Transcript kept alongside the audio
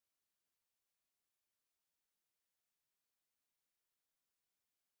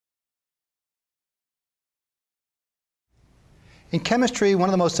In chemistry, one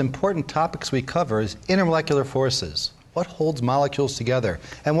of the most important topics we cover is intermolecular forces. What holds molecules together,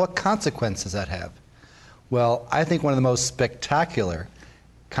 and what consequences that have? Well, I think one of the most spectacular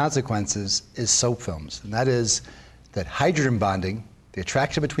consequences is soap films, and that is that hydrogen bonding, the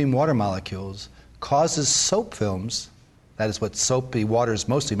attraction between water molecules, causes soap films. That is what soapy water is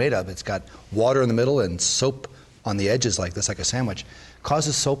mostly made of. It's got water in the middle and soap on the edges like this, like a sandwich.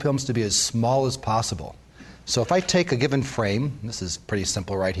 Causes soap films to be as small as possible. So if I take a given frame, this is pretty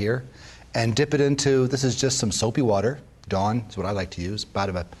simple right here, and dip it into, this is just some soapy water, Dawn is what I like to use, about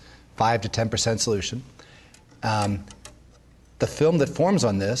a 5 to 10% solution. The film that forms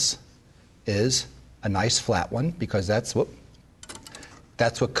on this is a nice flat one because that's what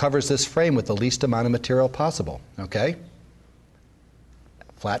covers this frame with the least amount of material possible, okay?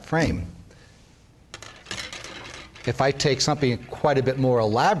 Flat frame. If I take something quite a bit more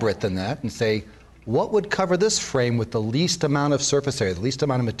elaborate than that and say, what would cover this frame with the least amount of surface area, the least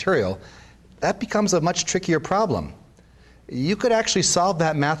amount of material, that becomes a much trickier problem. You could actually solve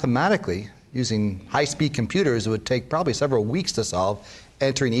that mathematically using high-speed computers. It would take probably several weeks to solve,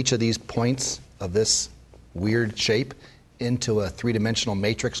 entering each of these points of this weird shape into a three-dimensional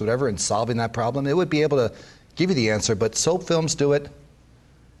matrix or whatever and solving that problem. It would be able to give you the answer, but soap films do it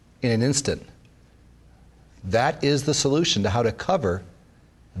in an instant. That is the solution to how to cover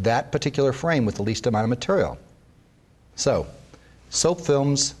that particular frame with the least amount of material. So, soap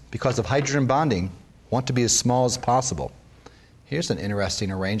films, because of hydrogen bonding, want to be as small as possible. Here's an interesting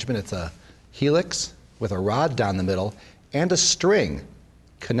arrangement. It's a helix with a rod down the middle and a string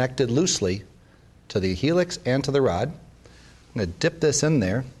connected loosely to the helix and to the rod. I'm going to dip this in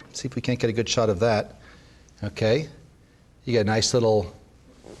there, see if we can't get a good shot of that. Okay. You get a nice little,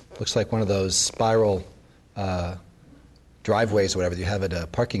 looks like one of those spiral driveways or whatever you have at a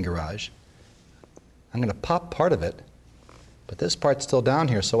parking garage. I'm going to pop part of it, but this part's still down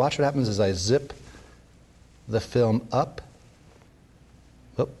here, so watch what happens as I zip the film up.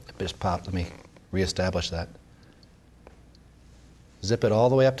 Oh, it just popped. Let me reestablish that. Zip it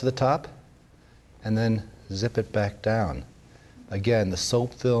all the way up to the top, and then zip it back down. Again, the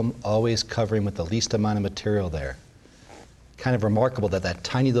soap film always covering with the least amount of material there. Kind of remarkable that that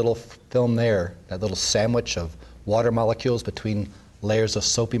tiny little film there, that little sandwich of water molecules between layers of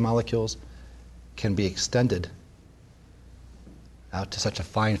soapy molecules, can be extended out to such a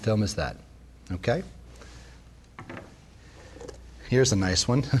fine film as that. Okay? Here's a nice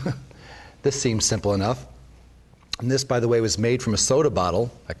one. This seems simple enough. And this, by the way, was made from a soda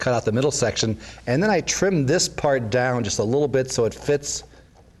bottle. I cut out the middle section, and then I trimmed this part down just a little bit so it fits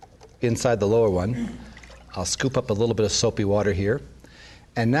inside the lower one. I'll scoop up a little bit of soapy water here.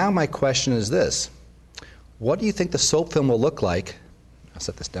 And now my question is this. What do you think the soap film will look like? I'll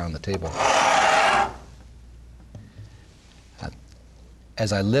set this down on the table.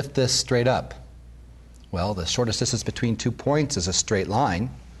 As I lift this straight up. Well, the shortest distance between 2 points is a straight line.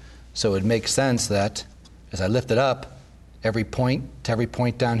 So it makes sense that as I lift it up, every point to every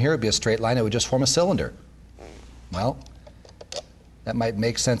point down here would be a straight line. It would just form a cylinder. Well, that might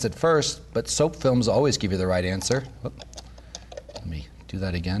make sense at first, but soap films always give you the right answer. Let me do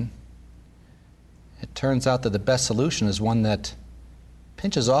that again. It turns out that the best solution is one that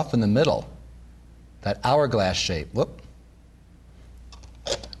pinches off in the middle, that hourglass shape. Whoop.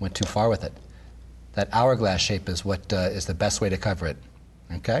 Went too far with it. That hourglass shape is what is the best way to cover it.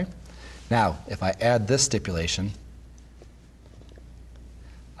 Okay? Now, if I add this stipulation,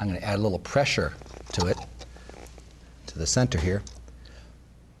 I'm going to add a little pressure to it, to the center here.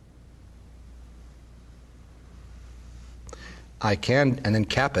 I can, and then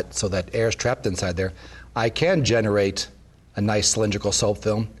cap it so that air is trapped inside there. I can generate a nice cylindrical soap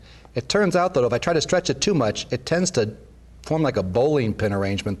film. It turns out, though, if I try to stretch it too much, it tends to form like a bowling pin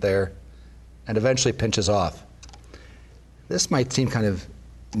arrangement there and eventually pinches off. This might seem kind of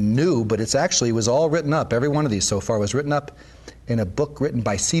new, but it's actually was all written up. Every one of these so far was written up in a book written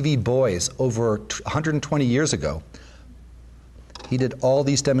by C.V. Boyes over 120 years ago. He did all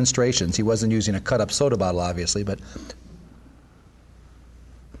these demonstrations. He wasn't using a cut-up soda bottle, obviously, but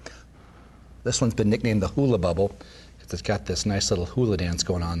this one's been nicknamed the hula bubble because it's got this nice little hula dance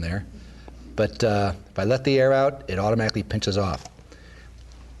going on there. But if I let the air out, it automatically pinches off.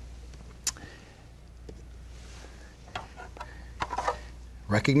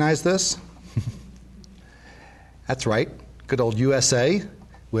 Recognize this? That's right. Good old USA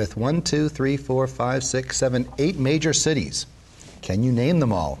with 1, 2, 3, 4, 5, 6, 7, 8 major cities. Can you name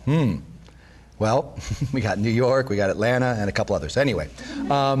them all? Well, we got New York, we got Atlanta, and a couple others. Anyway,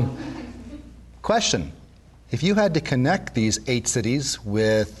 question. If you had to connect these 8 cities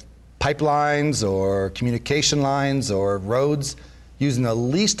with pipelines or communication lines or roads using the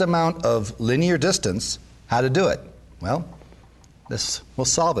least amount of linear distance, how to do it. Well, this will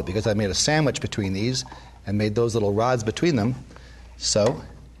solve it because I made a sandwich between these and made those little rods between them. So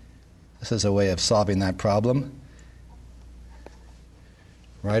this is a way of solving that problem.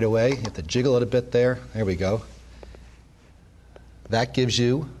 Right away, you have to jiggle it a bit there. There we go. That gives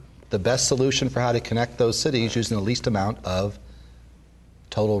you the best solution for how to connect those cities using the least amount of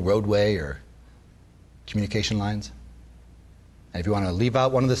total roadway or communication lines. And if you want to leave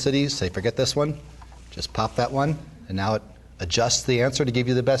out one of the cities, say forget this one, just pop that one, and now it adjusts the answer to give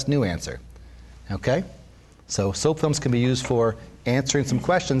you the best new answer. Okay? So soap films can be used for answering some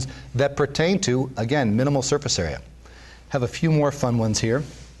questions that pertain to, again, minimal surface area. Have a few more fun ones here.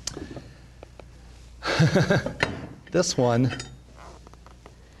 This one,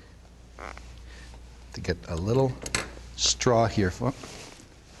 to get a little straw here for,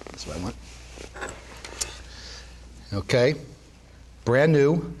 that's what I want. Okay, brand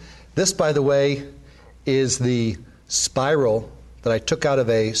new. This, by the way, is the spiral that I took out of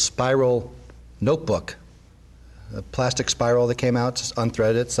a spiral notebook. A plastic spiral that came out, just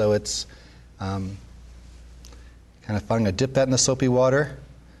unthreaded it, so it's kind of fun. I'm going to dip that in the soapy water,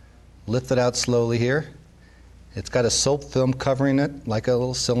 lift it out slowly here. It's got a soap film covering it, like a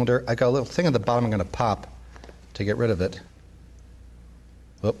little cylinder. I got a little thing at the bottom I'm going to pop to get rid of it.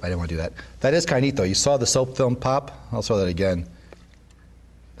 Whoop, I didn't want to do that. That is kind of neat, though. You saw the soap film pop. I'll show that again.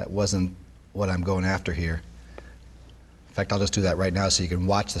 That wasn't what I'm going after here. In fact, I'll just do that right now so you can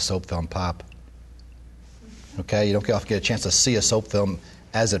watch the soap film pop. Okay, you don't often get a chance to see a soap film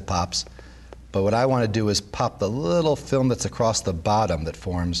as it pops. But what I want to do is pop the little film that's across the bottom that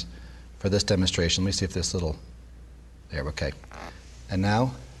forms for this demonstration. Let me see if this little, there, okay. And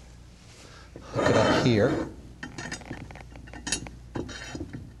now, hook it up here.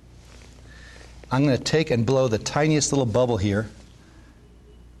 I'm going to take and blow the tiniest little bubble here,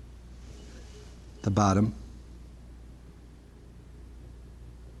 the bottom.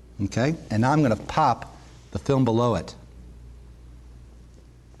 Okay, and now I'm going to pop the film below it.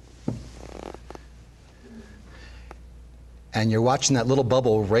 And you're watching that little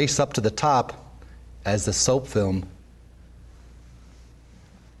bubble race up to the top as the soap film,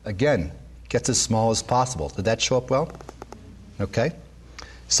 again, gets as small as possible. Did that show up well? Okay.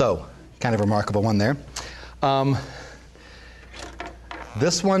 So, kind of a remarkable one there.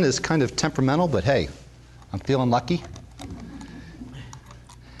 This one is kind of temperamental, but hey, I'm feeling lucky.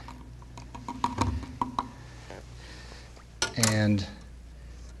 And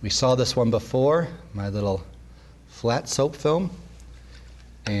we saw this one before, my little flat soap film.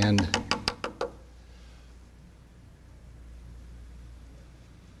 And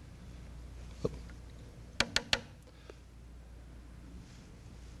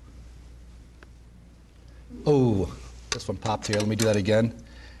oh, this one popped here. Let me do that again.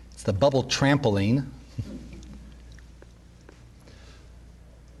 It's the bubble trampoline.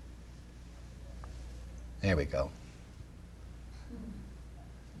 There we go.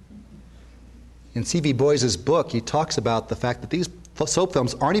 In C.V. Boyes' book, he talks about the fact that these soap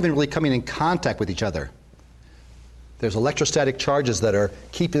films aren't even really coming in contact with each other. There's electrostatic charges that are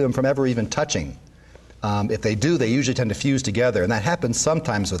keeping them from ever even touching. If they do, they usually tend to fuse together, and that happens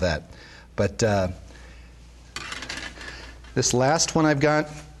sometimes with that. But this last one I've got,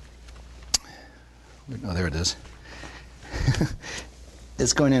 oh, there it is.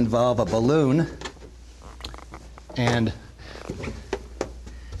 It's going to involve a balloon, and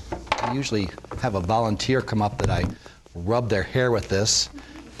I usually have a volunteer come up that I rub their hair with this,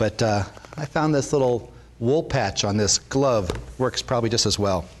 but I found this little wool patch on this glove works probably just as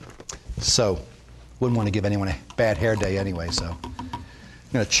well. So, wouldn't want to give anyone a bad hair day anyway, so I'm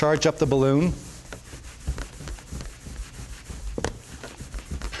going to charge up the balloon.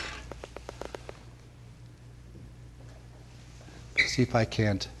 See if I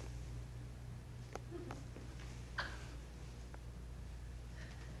can't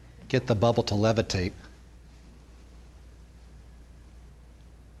get the bubble to levitate.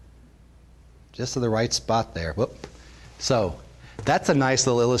 Just to the right spot there. Whoop. So that's a nice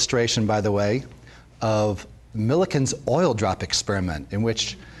little illustration, by the way, of Millikan's oil drop experiment, in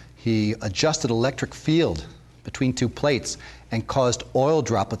which he adjusted electric field between two plates and caused oil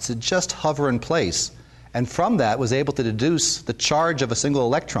droplets to just hover in place. And from that was able to deduce the charge of a single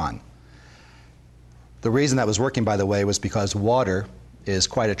electron. The reason that was working, by the way, was because water is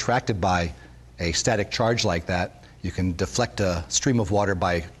quite attracted by a static charge like that. You can deflect a stream of water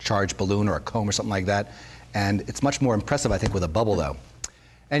by a charged balloon or a comb or something like that. And it's much more impressive, I think, with a bubble, though.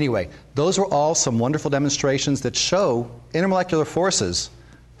 Anyway, those were all some wonderful demonstrations that show intermolecular forces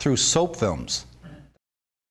through soap films.